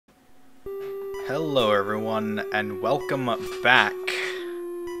Hello everyone, and welcome back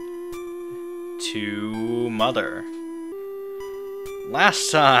to Mother. Last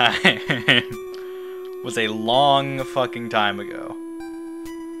time was a long fucking time ago.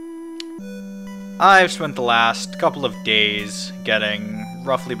 I've spent the last couple of days getting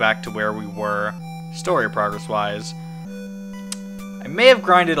roughly back to where we were, story progress-wise. I may have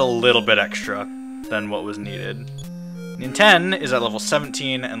grinded a little bit extra than what was needed. Duncan is at level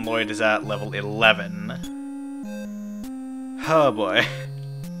 17, and Lloyd is at level 11. Oh boy.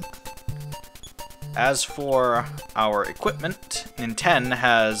 As for our equipment, Duncan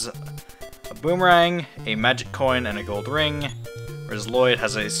has a boomerang, a magic coin, and a gold ring, whereas Lloyd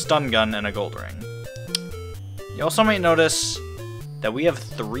has a stun gun and a gold ring. You also might notice that we have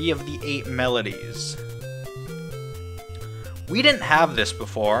 3 of the 8 melodies. We didn't have this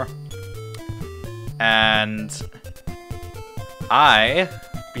before, and I,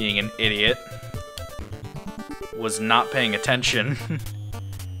 being an idiot, was not paying attention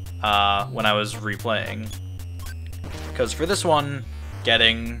when I was replaying. Because for this one,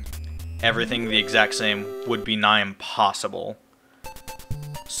 getting everything the exact same would be nigh impossible.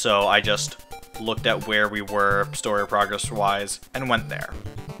 So I just looked at where we were story progress-wise and went there.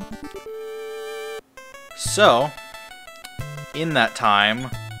 So, in that time,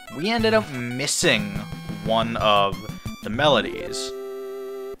 we ended up missing one of the melodies.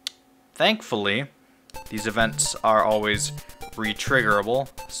 Thankfully, these events are always re-triggerable,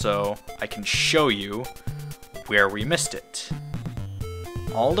 so I can show you where we missed it.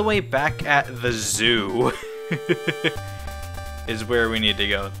 All the way back at the zoo is where we need to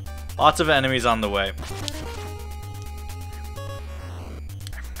go. Lots of enemies on the way.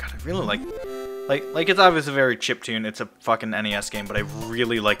 God, I really like it's obviously a very chiptune. It's a fucking NES game, but I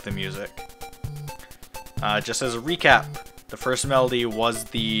really like the music. Just as a recap, the first melody was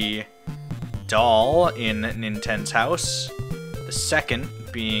the doll in Duncan's house. The second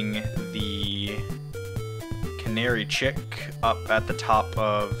being the canary chick up at the top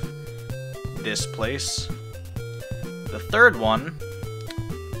of this place. The third one,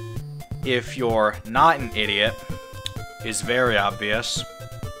 if you're not an idiot, is very obvious.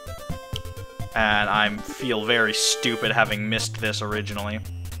 And I feel very stupid having missed this originally.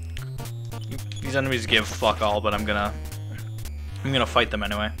 These enemies give fuck all, but I'm gonna fight them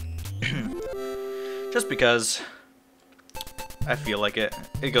anyway. Just because I feel like it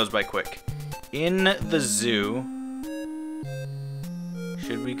goes by quick. In the zoo,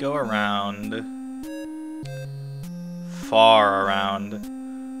 should we go around? Far around.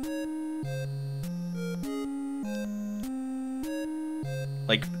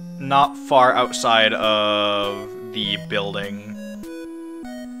 Like, not far outside of the building.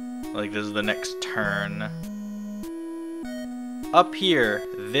 Like, this is the next turn. Up here,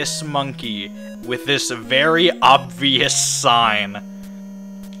 this monkey with this very obvious sign.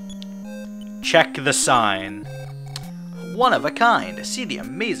 Check the sign. One of a kind. See the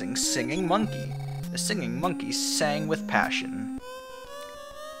amazing singing monkey. The singing monkey sang with passion.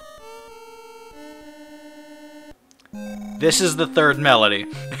 This is the third melody.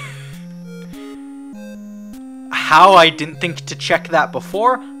 How I didn't think to check that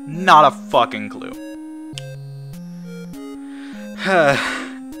before? Not a fucking clue. I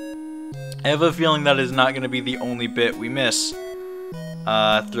have a feeling that is not going to be the only bit we miss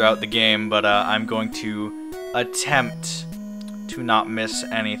throughout the game, but I'm going to attempt to not miss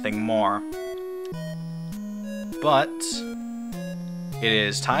anything more. But it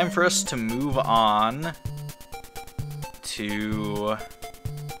is time for us to move on to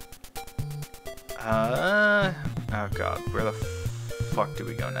oh god, where the fuck do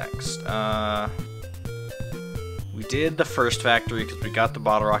we go next? We did the first factory because we got the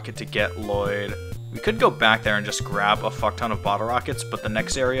bottle rocket to get Lloyd. We could go back there and just grab a fuck ton of bottle rockets, but the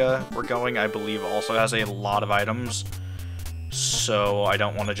next area we're going, I believe, also has a lot of items. So I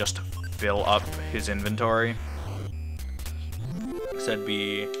don't want to just fill up his inventory. Because that'd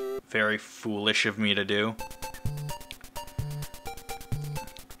be very foolish of me to do.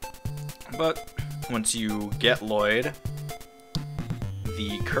 But once you get Lloyd,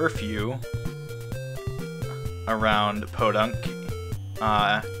 the curfew around Podunk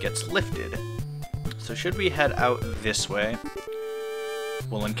gets lifted. So should we head out this way,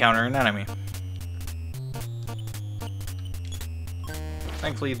 we'll encounter an enemy.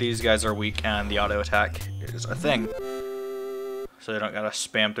 Thankfully these guys are weak and the auto attack is a thing. So they don't gotta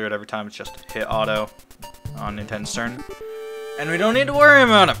spam through it every time, it's just hit auto on Duncan's turn. And we don't need to worry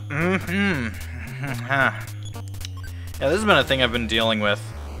about it. Yeah, this has been a thing I've been dealing with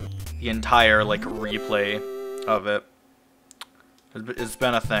the entire, like, replay of it. It's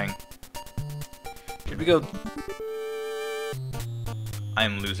been a thing. Did we go?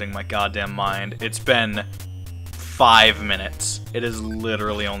 I'm losing my goddamn mind. It's been 5 minutes. It has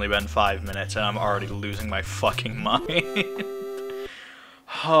literally only been 5 minutes, and I'm already losing my fucking mind.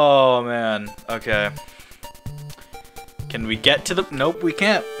 Oh, man. Okay. Can we get to the... Nope, we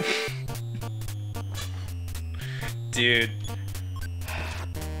can't. Dude.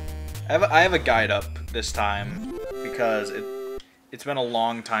 I have a guide up this time, because it's been a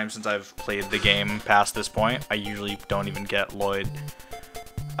long time since I've played the game past this point. I usually don't even get Lloyd.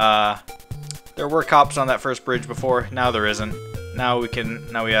 There were cops on that first bridge before. Now there isn't. Now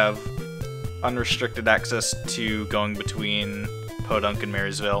we have unrestricted access to going between Podunk and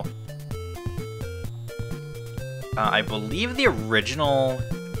Marysville. I believe the original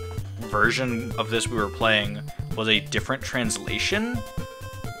version of this we were playing was a different translation,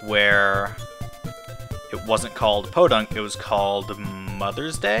 where it wasn't called Podunk, it was called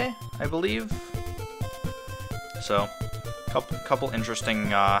Mother's Day, I believe. So, couple interesting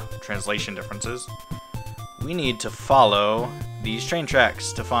translation differences. We need to follow these train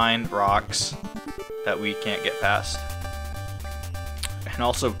tracks to find rocks that we can't get past. And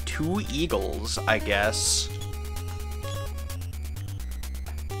also 2 eagles, I guess.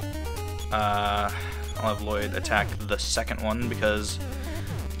 I'll have Lloyd attack the second one because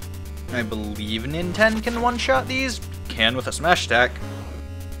I believe Nintendo can one-shot these. Can with a smash attack.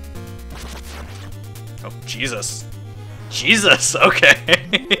 Oh, Jesus. Jesus, okay.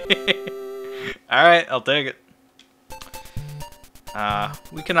 Alright, I'll take it.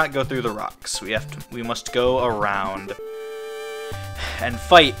 We cannot go through the rocks. We must go around and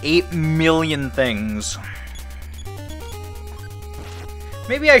fight 8 million things.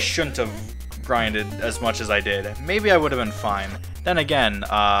 Maybe I shouldn't have grinded as much as I did. Maybe I would have been fine. Then again,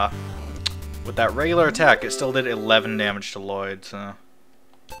 with that regular attack, it still did 11 damage to Lloyd, so...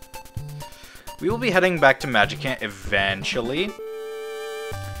 We will be heading back to Magicant eventually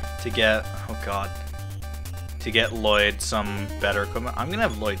to get... Oh god. To get Lloyd some better equipment. I'm gonna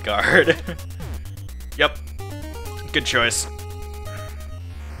have Lloyd guard. Yep. Good choice.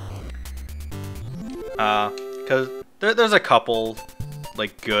 Because there's a couple,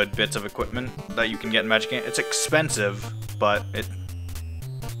 like, good bits of equipment that you can get in Magicant. It's expensive, but it...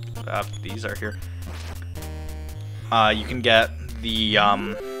 these are here. You can get the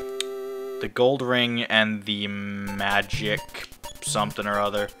gold ring and the magic something or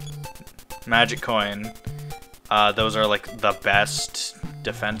other. Magic coin. Those are like the best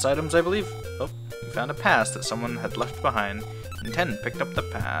defense items, I believe. Oh, we found a pass that someone had left behind. Nintendo picked up the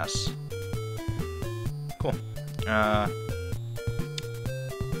pass. Cool. Yeah,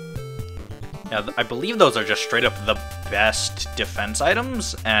 I believe those are just straight up the best defense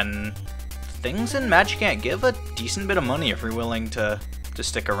items, and things in Magicant give a decent bit of money if you're willing to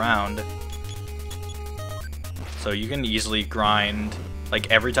stick around. So you can easily grind, like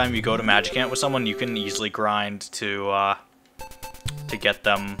every time you go to Magicant with someone, you can easily grind to get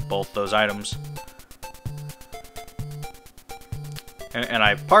them both those items. And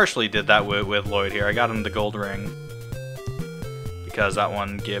I partially did that with Lloyd here. I got him the gold ring because that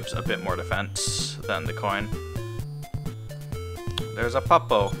one gives a bit more defense than the coin. There's a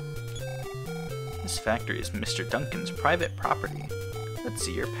puppo. This factory is Mr. Duncan's private property. Let's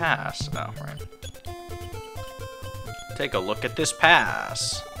see your pass. Oh, right. Take a look at this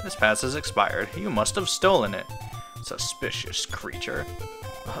pass. This pass is expired. You must have stolen it. Suspicious creature.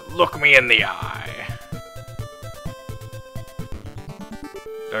 Look me in the eye.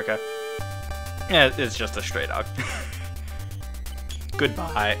 Okay. Yeah, it's just a stray dog.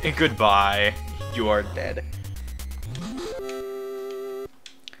 Goodbye. Goodbye. You are dead.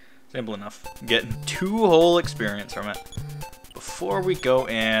 Simple enough. Getting 2 whole experience from it. Before we go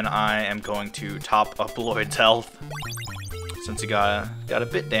in, I am going to top up Lloyd's health, since he got a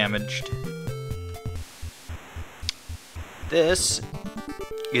bit damaged. This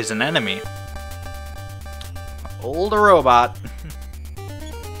is an enemy. Old robot.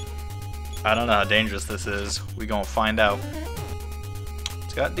 I don't know how dangerous this is. We gonna find out.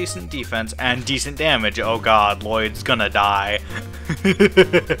 It's got decent defense and decent damage. Oh god, Lloyd's gonna die.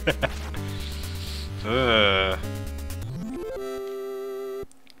 Ugh.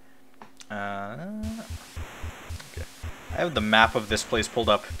 Okay. I have the map of this place pulled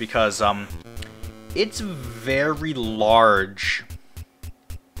up because it's very large.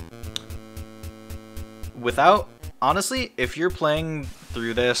 Without, honestly, if you're playing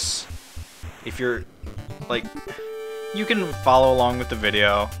through this, if you're like, you can follow along with the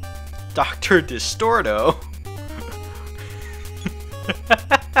video. Dr. Distorto.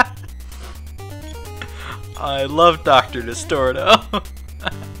 I love Dr. Distorto.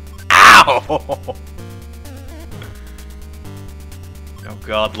 Ow! Oh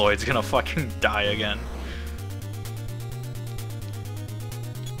god, Lloyd's gonna fucking die again.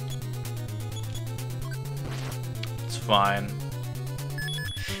 It's fine.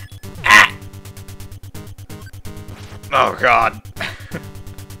 Ah! Oh god.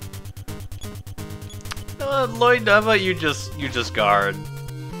 Lloyd, how about you just guard?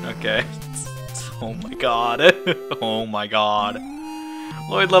 Okay. Oh my god. Oh my god.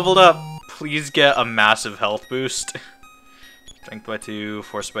 Lloyd leveled up. Please get a massive health boost. Strength by 2,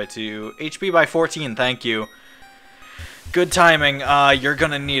 force by 2, HP by 14, thank you. Good timing. You're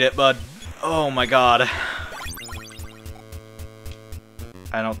gonna need it, bud. Oh my god.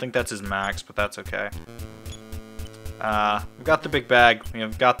 I don't think that's his max, but that's okay. We've got the big bag.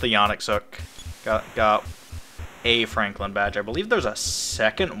 We've got the Onyx hook. Got a Franklin badge. I believe there's a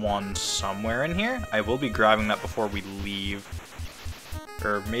second one somewhere in here. I will be grabbing that before we leave.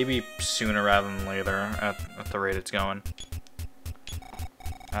 Or maybe sooner rather than later at the rate it's going.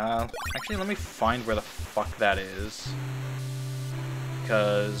 Actually, let me find where the fuck that is.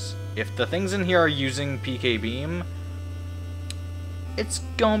 Because if the things in here are using PK Beam, it's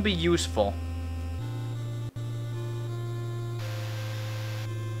gonna be useful.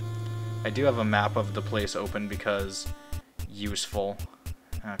 I do have a map of the place open because useful.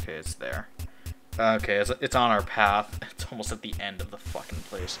 Okay, it's there. Okay, it's on our path. It's almost at the end of the fucking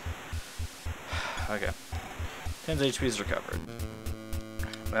place. Okay. 10's HP is recovered.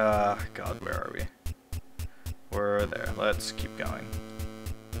 God, where are we? We're there. Let's keep going.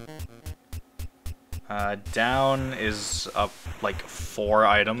 Down is up like 4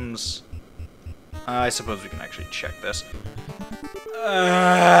 items. I suppose we can actually check this.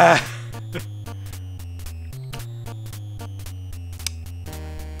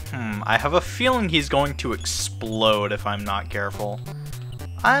 I have a feeling he's going to explode if I'm not careful.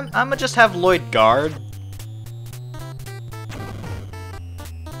 I'm gonna just have Lloyd guard.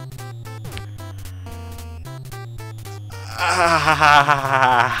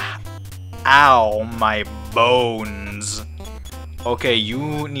 Ow, my bones. Okay,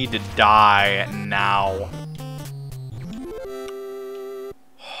 you need to die now.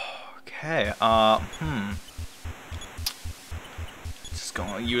 Okay, just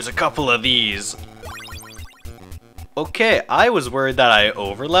gonna use a couple of these. Okay, I was worried that I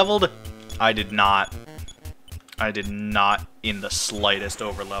overleveled. I did not. I did not in the slightest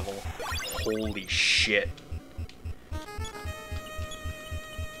overlevel. Holy shit.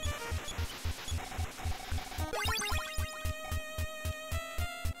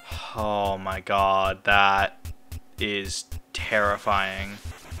 Oh my god, that is terrifying.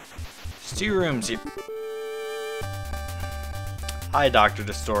 There's 2 rooms here. Hi, Dr.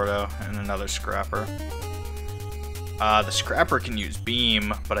 Distorto, and another Scrapper. The Scrapper can use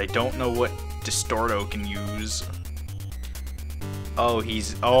Beam, but I don't know what Distorto can use. Oh,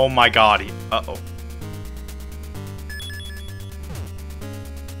 he's... Oh my god, he... Uh-oh.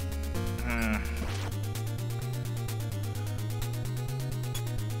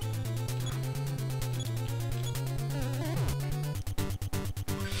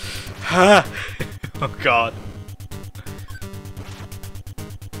 Oh god.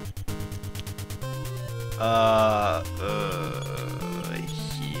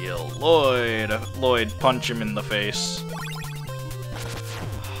 Heal Lloyd. Lloyd, punch him in the face.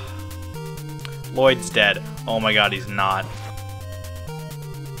 Lloyd's dead. Oh my god, he's not.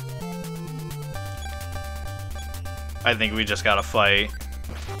 I think we just gotta fight.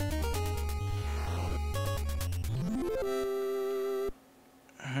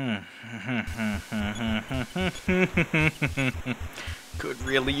 Could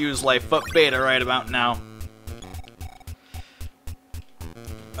really use Life Up Beta right about now.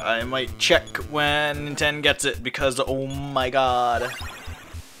 I might check when Nintendo gets it because oh my god.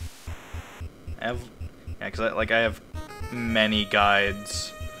 I have many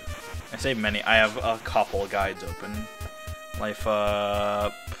guides. I say many, I have a couple guides open. Life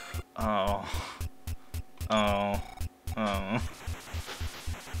Up. Oh.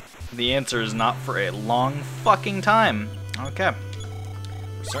 The answer is not for a long fucking time. Okay.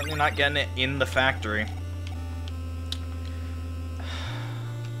 We're certainly not getting it in the factory.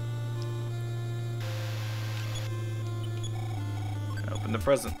 Open the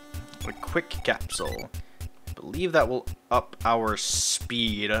present. A quick capsule. I believe that will up our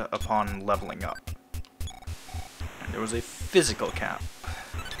speed upon leveling up. And there was a physical cap.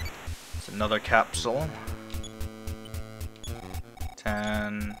 There's another capsule.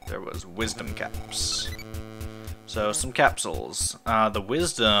 10. There was wisdom caps. So some capsules. The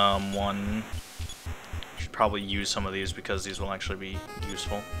wisdom one, should probably use some of these because these will actually be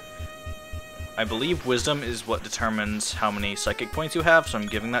useful. I believe wisdom is what determines how many psychic points you have, so I'm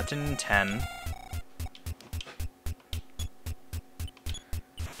giving that to 10.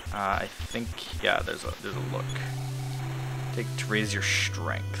 I think, yeah, there's a look. Take to raise your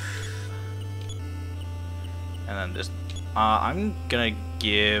strength. And then this, I'm gonna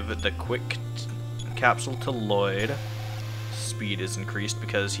give the quick capsule to Lloyd. Speed is increased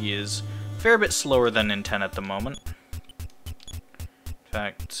because he is a fair bit slower than Nintendo at the moment. In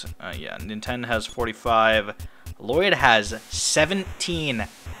fact, yeah, Nintendo has 45. Lloyd has 17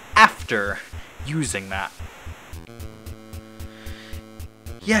 after using that.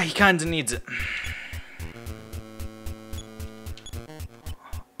 Yeah, he kinda needs it.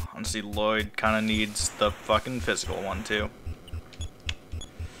 Honestly, Lloyd kinda needs the fucking physical one too.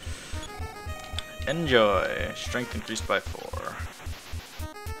 Enjoy. Strength increased by 4.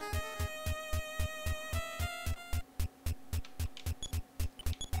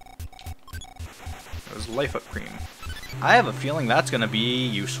 It was Life Up Cream. I have a feeling that's gonna be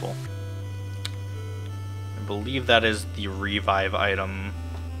useful. I believe that is the revive item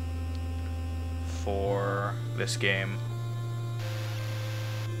for this game.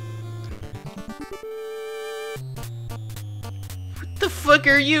 What the fuck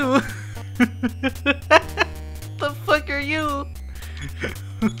are you? The fuck are you?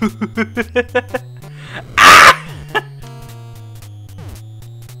 Ah!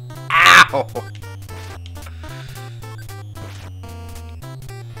 Ow!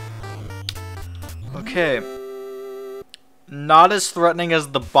 Okay. Not as threatening as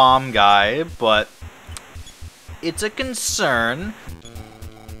the bomb guy, but it's a concern.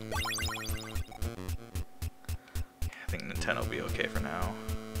 I think Nintendo will be okay for now.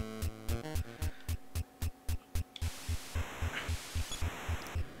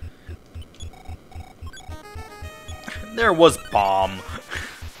 There was bomb.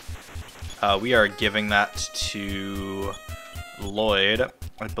 We are giving that to Lloyd.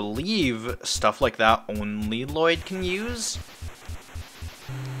 I believe stuff like that only Lloyd can use.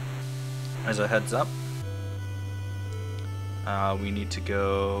 As a heads up. We need to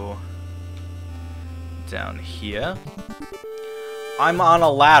go down here. I'm on a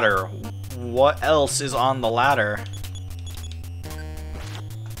ladder. What else is on the ladder?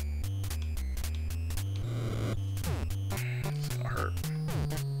 It's gonna hurt.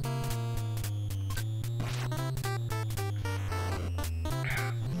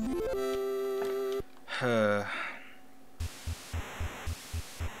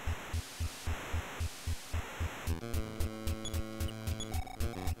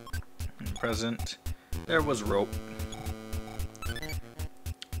 Present. There was rope.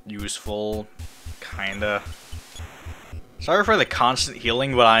 Useful. Kinda. Sorry for the constant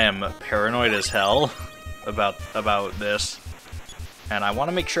healing, but I am paranoid as hell about this. And I want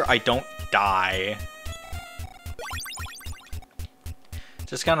to make sure I don't die.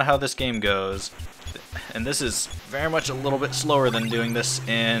 Just kind of how this game goes. And this is very much a little bit slower than doing this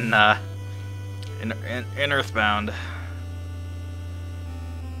in Earthbound.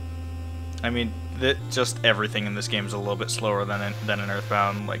 I mean, just everything in this game is a little bit slower than in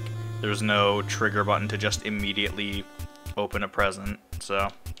Earthbound. Like, there's no trigger button to just immediately open a present. So,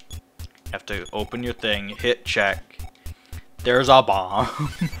 you have to open your thing, hit check. There's a bomb.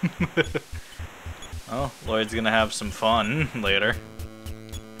 Oh, Lloyd's gonna have some fun later.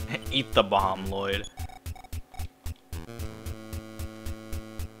 Eat the bomb, Lloyd.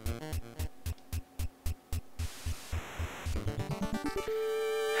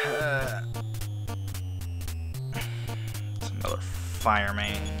 It's another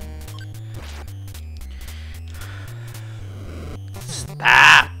fireman.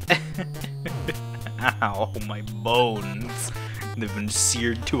 Stop! Ow, my bones. They've been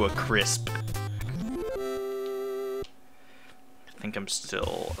seared to a crisp. I think I'm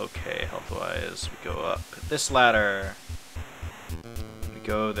still okay health-wise. We go up this ladder. We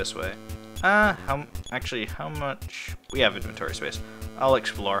go this way. Actually, how much? We have inventory space. I'll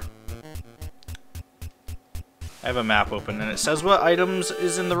explore. I have a map open, and it says what items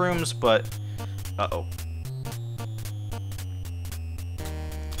is in the rooms, but... Uh-oh.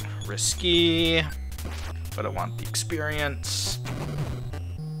 Risky. But I want the experience.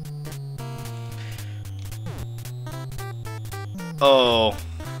 Oh.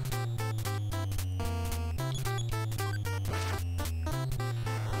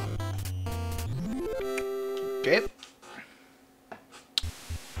 Okay.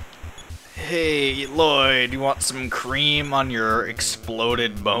 Hey, Lloyd, you want some cream on your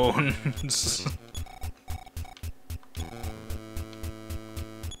exploded bones?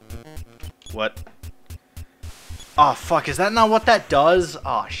 What? Oh, fuck, is that not what that does?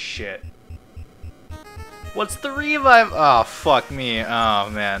 Oh, shit. What's the revive? Oh, fuck me. Oh,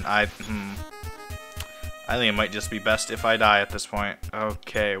 man. I think it might just be best if I die at this point.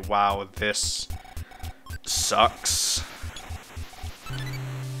 Okay, wow, this sucks.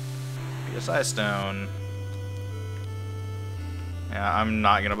 PSI stone. Yeah, I'm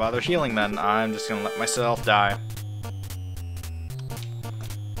not gonna bother healing then. I'm just gonna let myself die.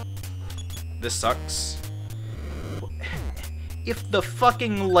 This sucks. If the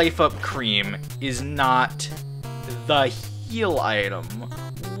fucking Life Up Cream is not the heal item,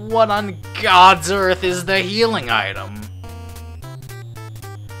 what on God's earth is the healing item?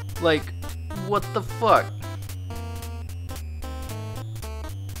 Like, what the fuck?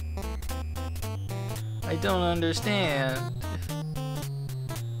 I don't understand.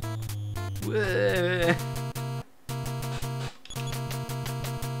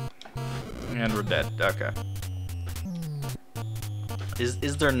 And we're dead. Okay.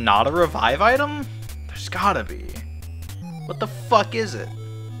 Is there not a revive item? There's gotta be. What the fuck is it?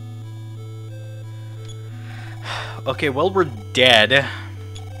 Okay, well, we're dead.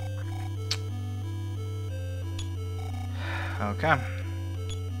 Okay.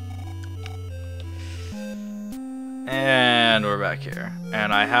 And we're back here.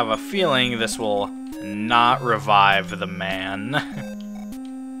 And I have a feeling this will not revive the man.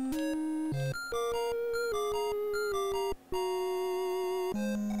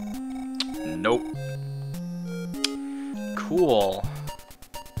 Nope. Cool.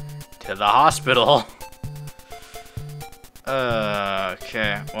 To the hospital.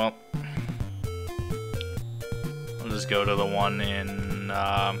 Okay, well. I'll just go to the one in,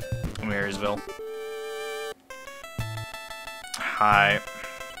 Marysville. Hi.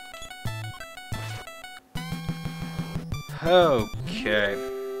 Okay.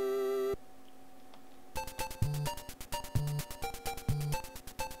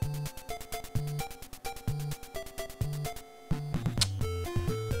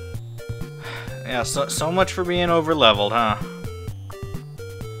 Yeah, so much for being over-leveled, huh?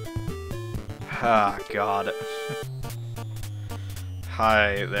 Ah, God.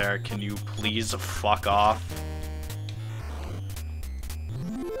 Hi there, can you please fuck off?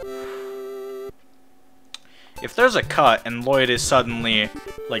 If there's a cut and Lloyd is suddenly,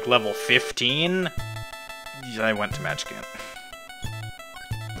 like, level 15, I went to Magic Camp.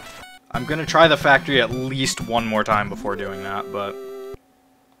 I'm gonna try the factory at least one more time before doing that, but...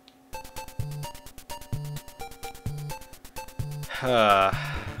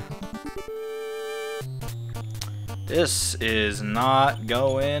 This is not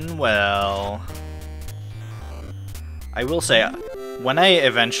going well. I will say, when I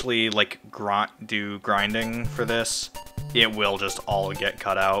eventually, like, do grinding for this, it will just all get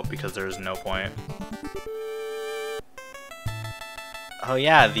cut out because there's no point. Oh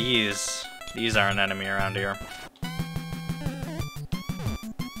yeah, these are an enemy around here.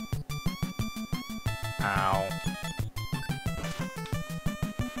 Ow.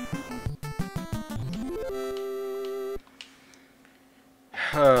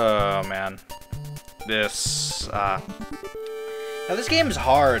 Oh man, this now this game is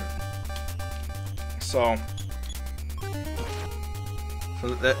hard. So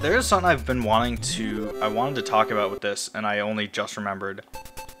there is something I've been wanting to talk about with this, and I only just remembered.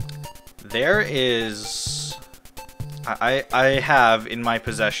 There is I have in my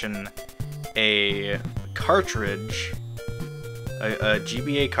possession a cartridge, a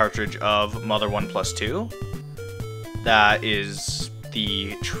GBA cartridge of Mother 1+2 that is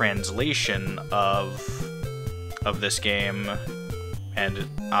the translation of this game, and it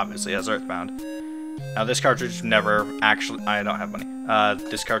obviously has Earthbound. Now this cartridge never actually, I don't have money,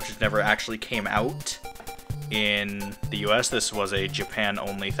 this cartridge never actually came out in the US. This was a Japan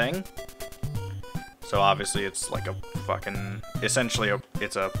only thing. So obviously it's like a fucking, essentially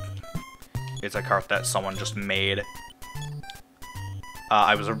it's a cart that someone just made.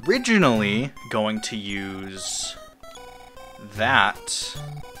 I was originally going to use that.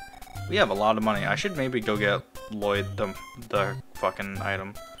 We have a lot of money. I should maybe go get Lloyd the fucking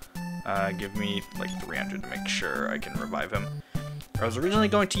item. Give me like 300 to make sure I can revive him. I was originally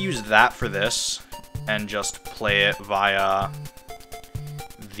going to use that for this and just play it via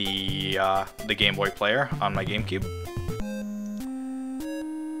the Game Boy player on my GameCube.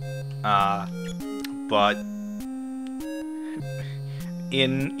 But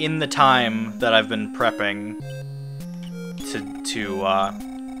in the time that I've been prepping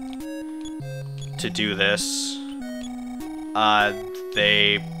to do this,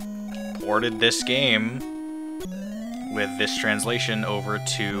 they ported this game with this translation over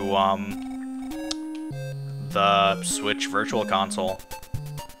to the Switch Virtual Console.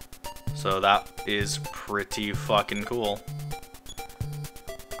 So that is pretty fucking cool.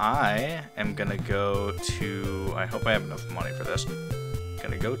 I am gonna go to... I hope I have enough money for this.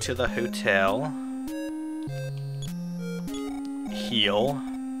 Gonna go to the hotel. Heal.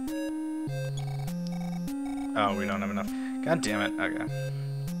 Oh, we don't have enough. God damn it. Okay.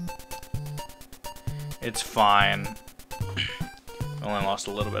 It's fine. Only lost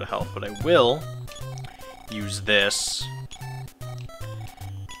a little bit of health, but I will use this.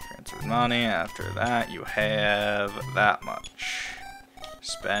 Transfer money. After that, you have that much.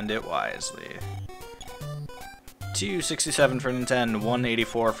 Spend it wisely. 267 for Nintendo,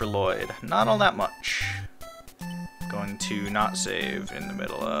 184 for Lloyd. Not all that much. Going to not save in the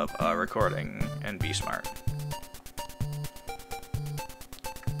middle of a recording and be smart.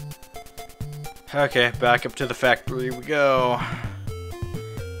 Okay, back up to the factory we go.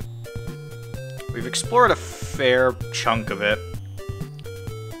 We've explored a fair chunk of it,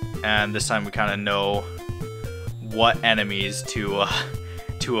 and this time we kind of know what enemies to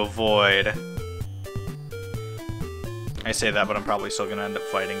avoid. I say that, but I'm probably still gonna end up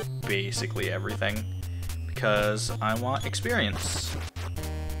fighting basically everything because I want experience.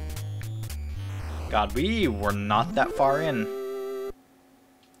 God, we were not that far in.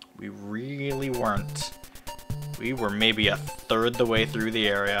 We really weren't. We were maybe a third the way through the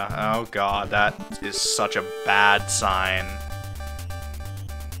area. Oh god, that is such a bad sign.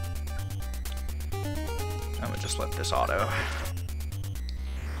 I'm gonna just let this auto.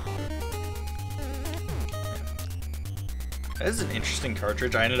 This is an interesting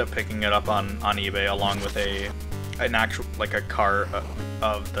cartridge. I ended up picking it up on eBay along with an actual, like a cart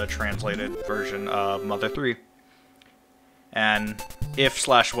of the translated version of Mother 3. And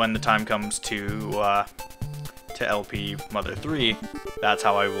if/when the time comes to LP Mother 3, that's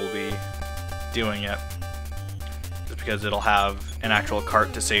how I will be doing it. Just because it'll have an actual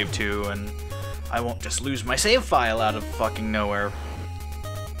cart to save to, and I won't just lose my save file out of fucking nowhere.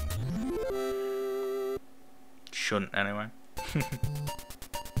 Shouldn't, anyway.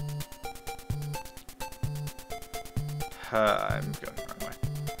 I'm going the wrong way.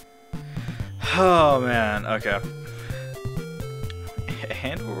 Oh man, okay.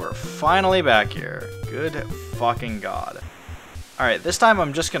 And we're finally back here. Good fucking god. Alright, this time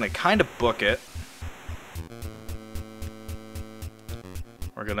I'm just gonna kind of book it.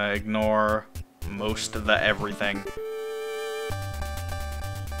 We're gonna ignore most of the everything.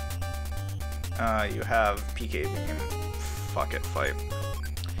 You have PK beam. Fuck it, fight.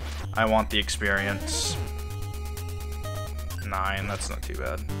 I want the experience. 9, that's not too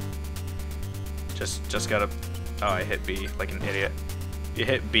bad. Just gotta... Oh, I hit B like an idiot. If you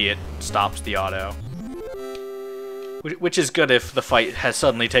hit B, it stops the auto. Which is good if the fight has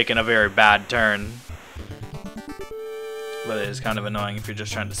suddenly taken a very bad turn. But it is kind of annoying if you're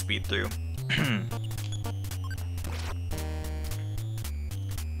just trying to speed through.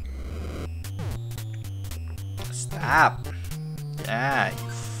 Stop! Yeah, you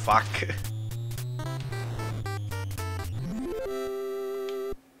fuck.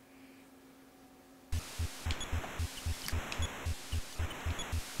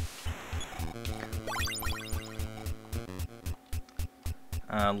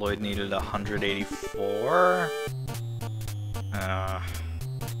 Lloyd needed 184.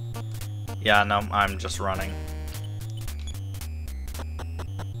 Yeah, no, I'm just running.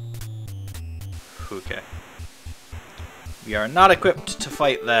 Okay. We are not equipped to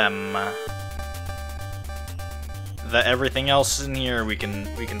fight them. Everything else in here we can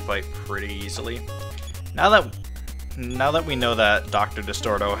fight pretty easily. Now that we know that Dr.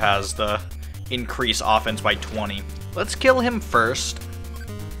 Distorto has the increase offense by 20, let's kill him first.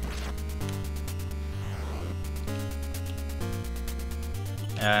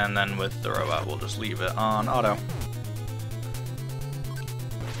 And then with the robot, we'll just leave it on auto.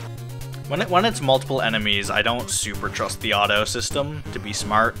 When it's multiple enemies, I don't super trust the auto system to be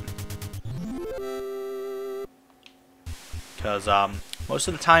smart. Because most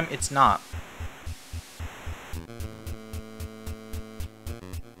of the time, it's not.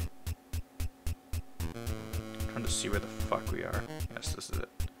 I'm trying to see where the fuck we are. Yes, this is it.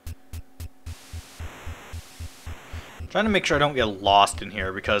 Trying to make sure I don't get lost in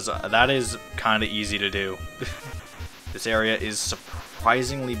here because that is kind of easy to do. This area is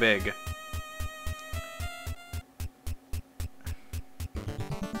surprisingly big.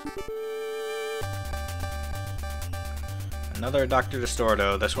 Another Dr.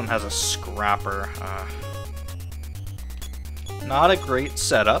 Distorto. This one has a scrapper. Not a great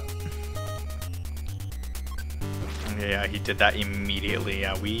setup. Yeah, he did that immediately.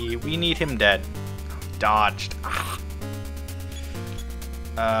 Yeah, we need him dead. Dodged.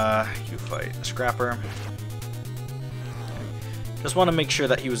 You fight Scrapper. Just want to make sure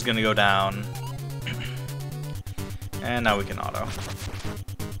that he was gonna go down. And now we can auto.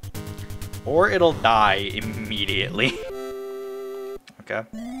 Or it'll die immediately. Okay.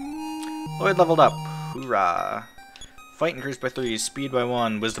 Lloyd leveled up. Hoorah. Fight increased by 3, speed by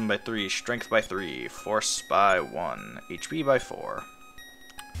 1, wisdom by 3, strength by 3, force by 1, HP by 4.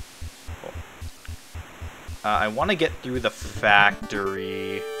 Cool. I want to get through the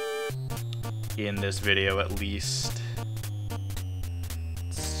factory in this video at least.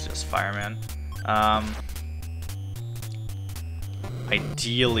 It's just Fireman.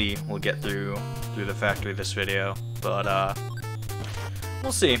 Ideally, we'll get through the factory this video, but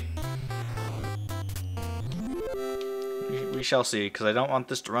we'll see. We shall see, because I don't want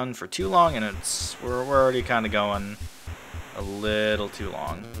this to run for too long, and we're already kind of going a little too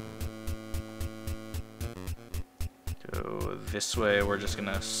long. So this way, we're just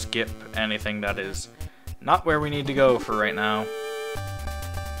gonna skip anything that is not where we need to go for right now.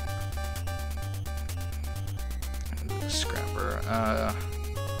 Scrapper.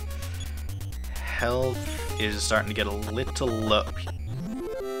 Health is starting to get a little low.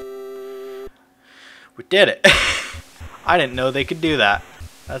 We did it! I didn't know they could do that.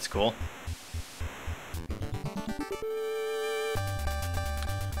 That's cool.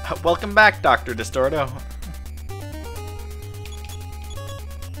 Welcome back, Dr. Distorto.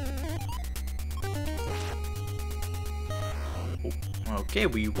 Okay,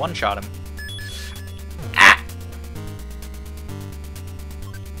 we one-shot him. Ah!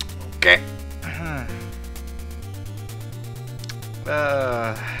 Okay.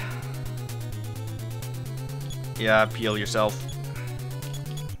 Yeah, peel yourself.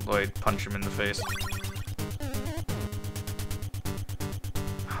 Lloyd, punch him in the face.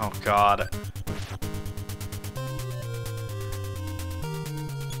 Oh god.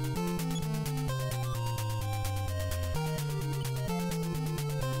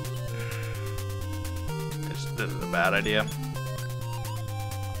 This is a bad idea.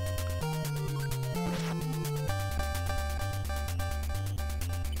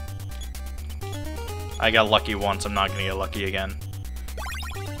 I got lucky once, I'm not gonna get lucky again.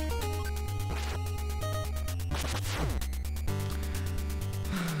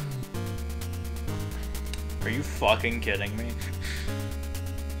 Are you fucking kidding me?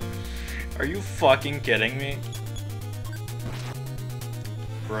 Are you fucking kidding me?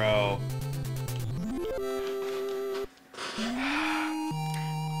 Bro.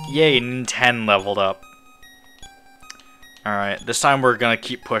 Yay, 10 leveled up. Alright, this time we're gonna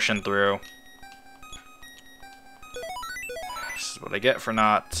keep pushing through. This is what I get for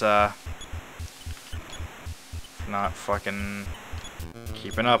not fucking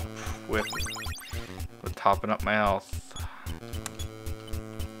keeping up with topping up my health.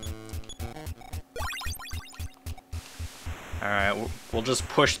 Alright, we'll just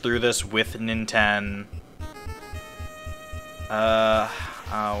push through this with Ninten.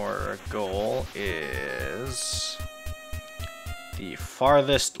 Our goal is the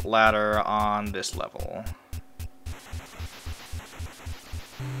farthest ladder on this level.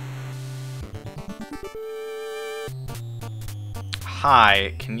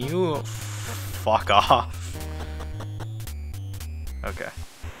 Hi, can you fuck off? Okay.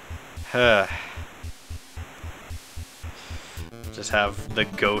 Just have the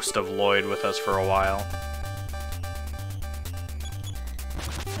ghost of Lloyd with us for a while.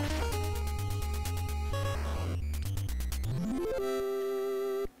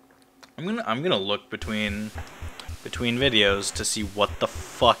 I'm gonna look between videos to see what the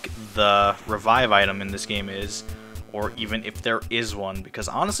fuck the revive item in this game is, or even if there is one, because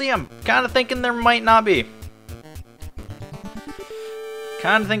honestly I'm kind of thinking there might not be.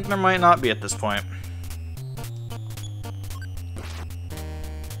 Kind of think there might not be at this point.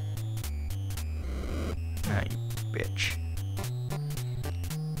 Ah, you bitch.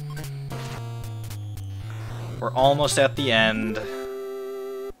 We're almost at the end.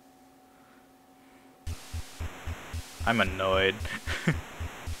 I'm annoyed.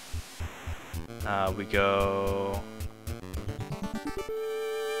 We go...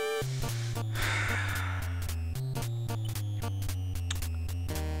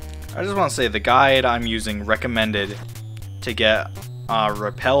 I just want to say the guide I'm using recommended to get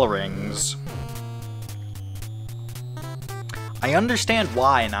repel rings. I understand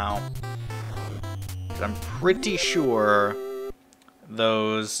why now. I'm pretty sure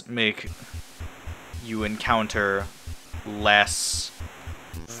those make you encounter less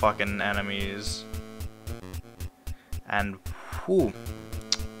fucking enemies. And whew,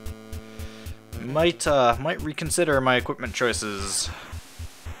 might reconsider my equipment choices.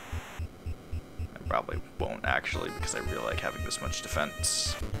 probably won't actually, because I really like having this much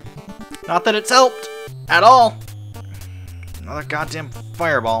defense. Not that it's helped at all. Another goddamn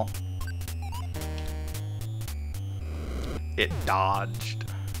fireball. It dodged.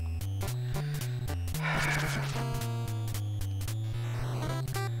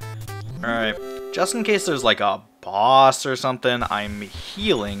 Alright, just in case there's like a boss or something, I'm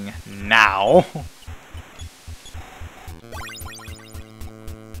healing now.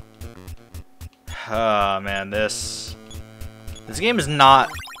 Oh man, this game is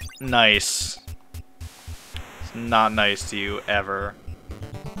not nice. It's not nice to you ever.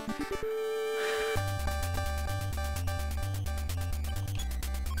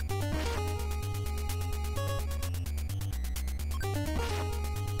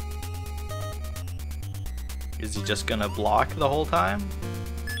 Is he just gonna block the whole time?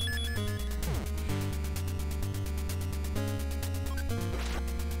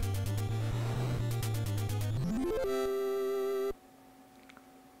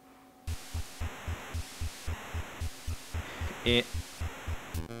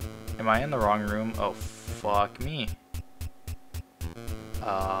 Am I in the wrong room? Oh, fuck me.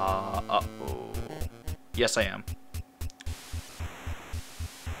 Uh-oh. Yes, I am.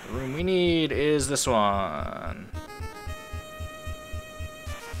 The room we need is this one.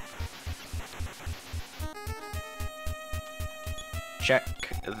 Check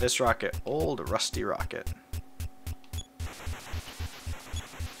this rocket. Old rusty rocket.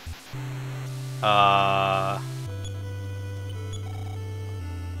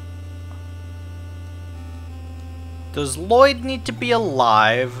 Does Lloyd need to be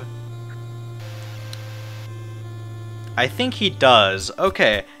alive? I think he does.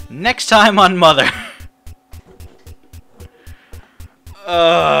 Okay, next time on Mother.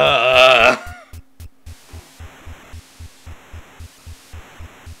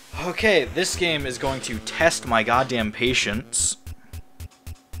 Okay, this game is going to test my goddamn patience.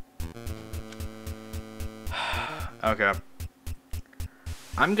 Okay.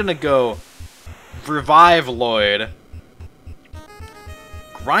 I'm gonna go revive Lloyd.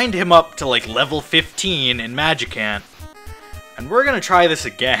 Grind him up to like level 15 in Magicant. And we're gonna try this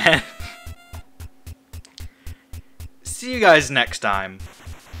again. See you guys next time.